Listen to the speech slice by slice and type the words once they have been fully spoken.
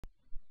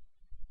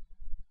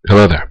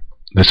Hello there.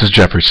 This is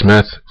Jeffrey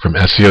Smith from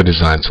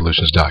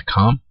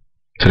SEODesignSolutions.com.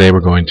 Today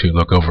we're going to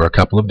look over a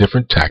couple of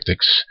different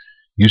tactics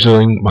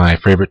using my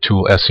favorite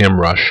tool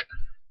SEMRush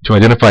to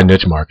identify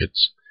niche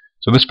markets.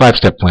 So this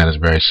 5-step plan is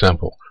very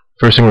simple.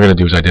 First thing we're going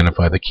to do is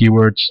identify the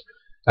keywords.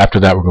 After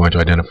that we're going to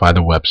identify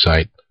the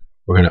website.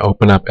 We're going to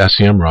open up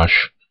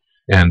SEMRush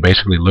and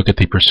basically look at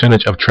the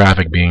percentage of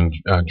traffic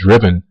being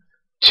driven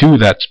to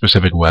that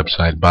specific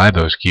website by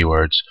those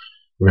keywords.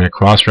 We're going to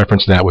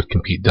cross-reference that with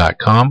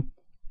Compete.com.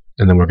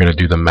 And then we're going to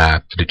do the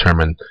math to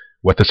determine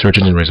what the search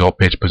engine result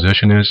page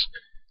position is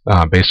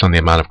based on the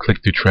amount of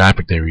click-through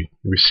traffic they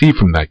receive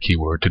from that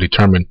keyword to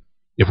determine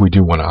if we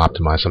do want to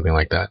optimize something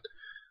like that.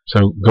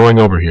 So going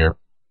over here,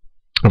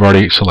 I've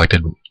already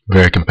selected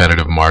very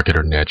competitive market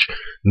or niche.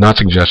 I'm not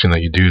suggesting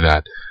that you do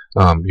that.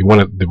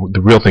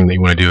 The real thing that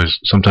you want to do is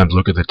sometimes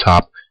look at the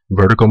top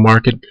vertical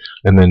market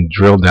and then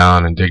drill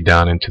down and dig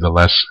down into the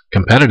less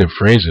competitive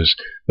phrases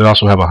that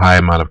also have a high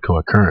amount of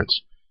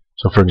co-occurrence.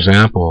 So for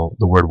example,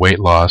 the word weight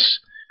loss,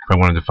 if I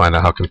wanted to find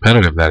out how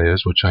competitive that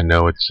is, which I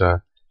know it's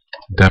a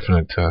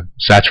definite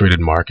saturated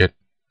market,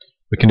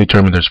 we can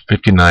determine there's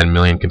 59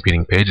 million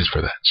competing pages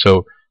for that.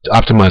 So to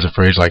optimize a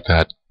phrase like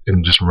that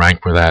and just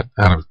rank for that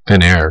out of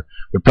thin air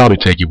would probably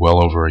take you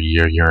well over a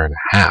year, year and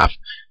a half,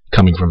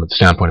 coming from the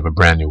standpoint of a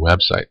brand new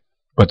website.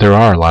 But there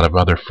are a lot of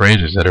other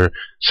phrases that are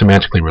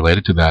semantically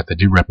related to that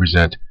do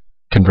represent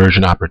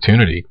conversion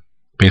opportunity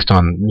based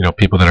on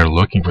people that are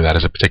looking for that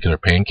as a particular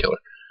painkiller.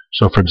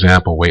 So for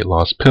example, weight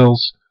loss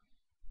pills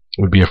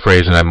would be a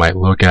phrase that I might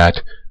look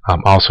at,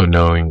 also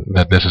knowing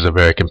that this is a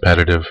very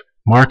competitive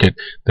market.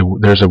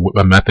 There's a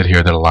method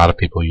here that a lot of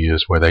people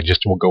use where they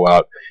just will go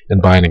out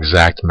and buy an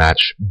exact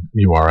match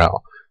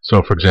URL.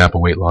 So for example,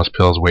 weight loss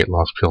pills,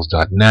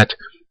 weightlosspills.net.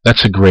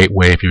 That's a great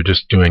way if you're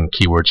just doing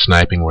keyword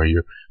sniping where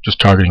you're just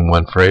targeting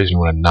one phrase, you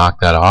want to knock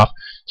that off.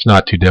 It's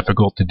not too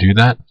difficult to do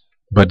that.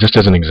 But just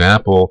as an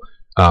example,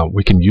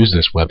 we can use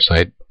this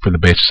website for the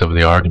basis of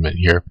the argument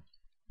here.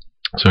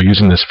 So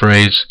using this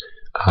phrase,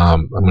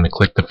 I'm going to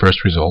click the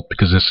first result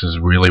because this is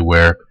really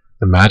where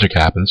the magic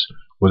happens,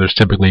 where there's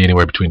typically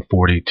anywhere between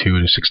 42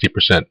 to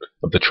 60%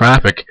 of the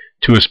traffic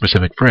to a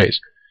specific phrase.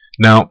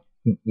 Now,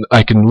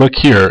 I can look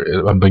here.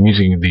 I've been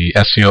using the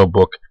SEO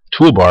book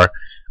toolbar.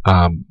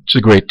 It's a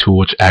great tool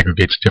which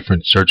aggregates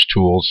different search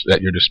tools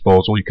at your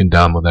disposal. You can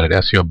download that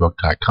at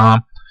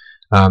SEObook.com.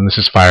 This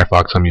is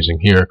Firefox I'm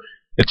using here.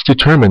 It's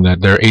determined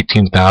that there are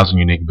 18,000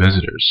 unique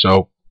visitors.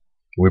 So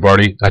we've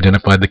already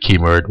identified the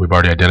keyword. We've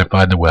already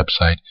identified the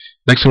website.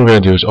 Next thing we're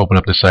going to do is open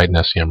up the site in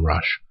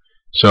SEMrush.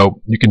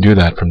 So you can do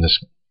that from this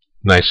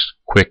nice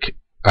quick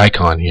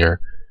icon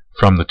here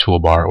from the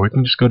toolbar, or you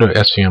can just go to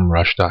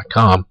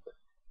SEMrush.com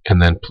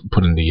and then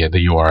put in the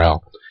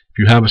URL. If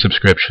you have a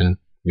subscription,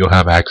 you'll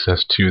have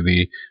access to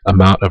the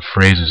amount of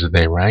phrases that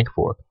they rank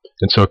for.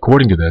 And so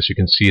according to this, you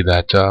can see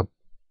that the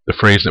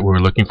phrase that we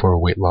were looking for were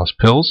weight loss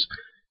pills.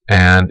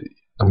 And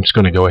I'm just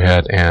going to go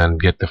ahead and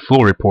get the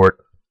full report.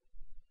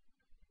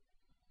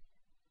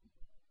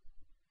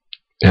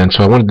 And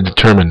so I wanted to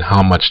determine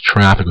how much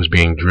traffic was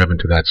being driven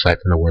to that site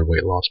from the word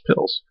weight loss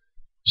pills.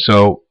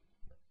 So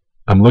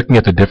I'm looking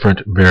at the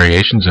different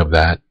variations of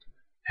that,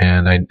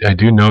 and I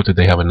do note that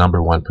they have a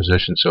 #1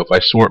 position. So if I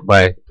sort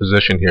by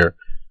position here,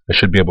 I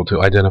should be able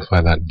to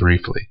identify that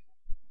briefly.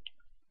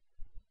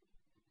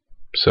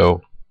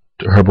 So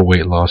herbal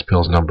weight loss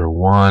pills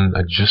 #1,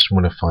 I just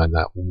want to find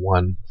that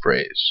one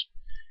phrase.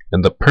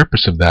 And the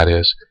purpose of that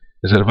is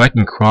that if I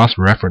can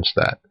cross-reference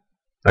that,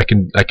 I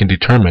can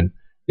determine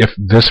if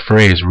this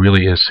phrase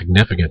really is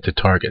significant to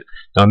target.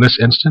 Now in this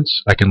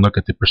instance, I can look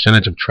at the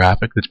percentage of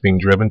traffic that's being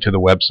driven to the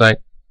website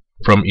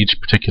from each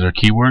particular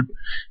keyword.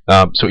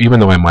 So even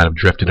though I might have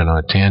drifted in on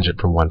a tangent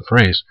for one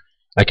phrase,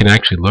 I can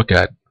actually look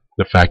at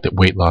the fact that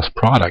weight loss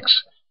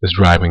products is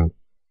driving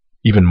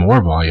even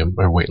more volume,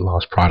 or weight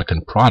loss product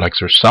and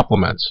products or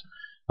supplements.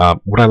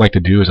 What I like to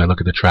do is I look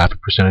at the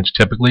traffic percentage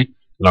typically,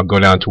 and I'll go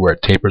down to where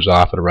it tapers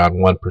off at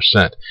around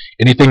 1%.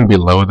 Anything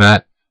below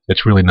that,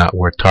 it's really not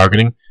worth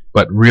targeting.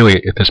 But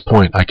really, at this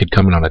point, I could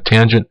come in on a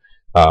tangent,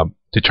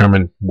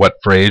 determine what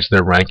phrase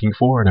they're ranking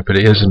for, and if it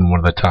is in one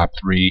of the top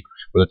 3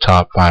 or the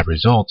top 5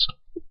 results,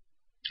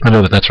 I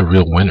know that that's a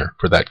real winner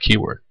for that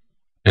keyword.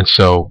 And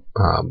so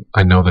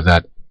I know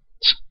that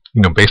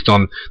based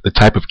on the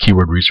type of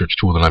keyword research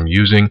tool that I'm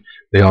using,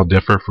 they all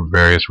differ for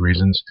various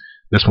reasons.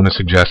 This one is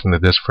suggesting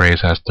that this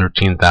phrase has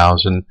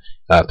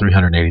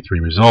 13,383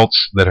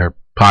 results that are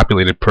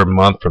populated per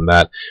month from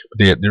that,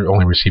 but they're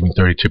only receiving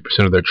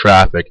 32% of their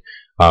traffic.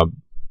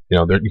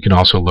 You can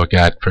also look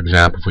at, for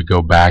example, if we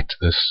go back to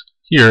this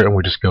here and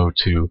we just go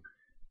to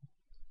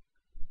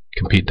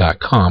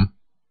Compete.com.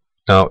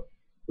 Now,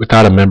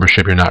 without a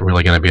membership, you're not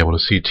really going to be able to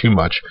see too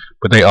much,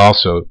 but they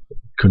also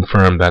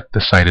confirm that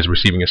the site is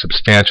receiving a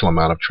substantial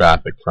amount of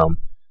traffic from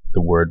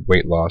the word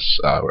weight loss,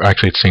 or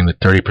actually it's saying that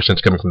 30%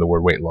 is coming from the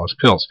word weight loss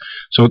pills.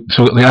 So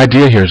the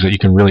idea here is that you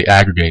can really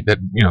aggregate that,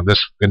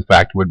 this in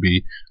fact would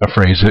be a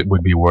phrase that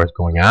would be worth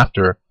going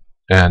after,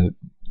 and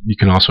you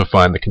can also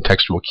find the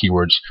contextual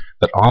keywords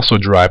that also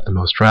drive the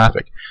most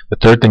traffic. The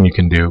third thing you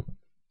can do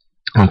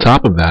On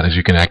top of that is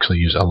you can actually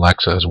use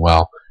Alexa as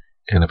well.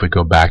 And if we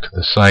go back to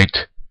the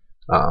site,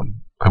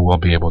 I will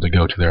be able to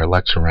go to their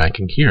Alexa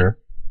ranking here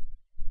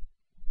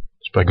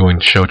just by going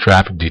to show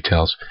traffic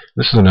details.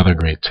 This is another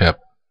great tip.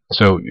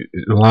 So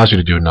it allows you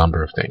to do a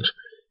number of things.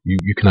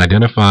 You can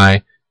identify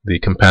the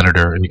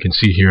competitor, and you can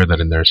see here that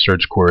in their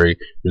search query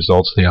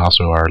results they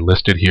also are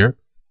listed here.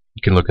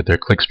 You can look at their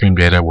clickstream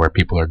data where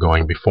people are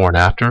going before and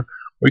after,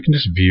 or you can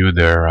just view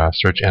their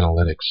search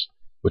analytics,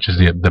 which is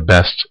the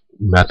best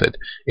method.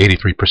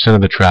 83%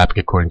 of the traffic,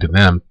 according to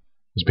them,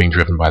 is being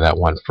driven by that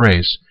one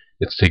phrase.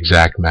 It's the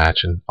exact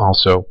match, and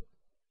also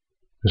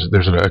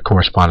there's a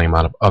corresponding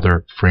amount of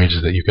other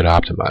phrases that you could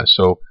optimize.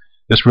 So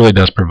this really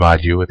does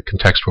provide you with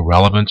contextual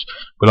relevance,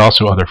 but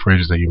also other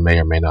phrases that you may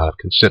or may not have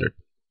considered.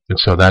 And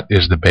so that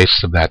is the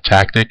basis of that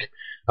tactic.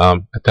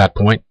 At that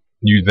point,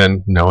 you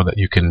then know that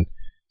you can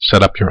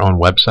set up your own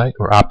website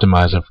or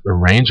optimize a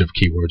range of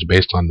keywords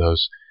based on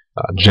those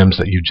gems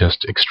that you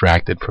just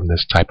extracted from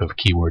this type of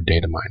keyword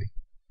data mining.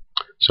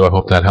 So I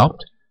hope that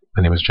helped.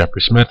 My name is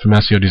Jeffrey Smith from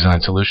SEO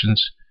Design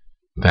Solutions.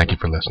 Thank you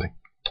for listening.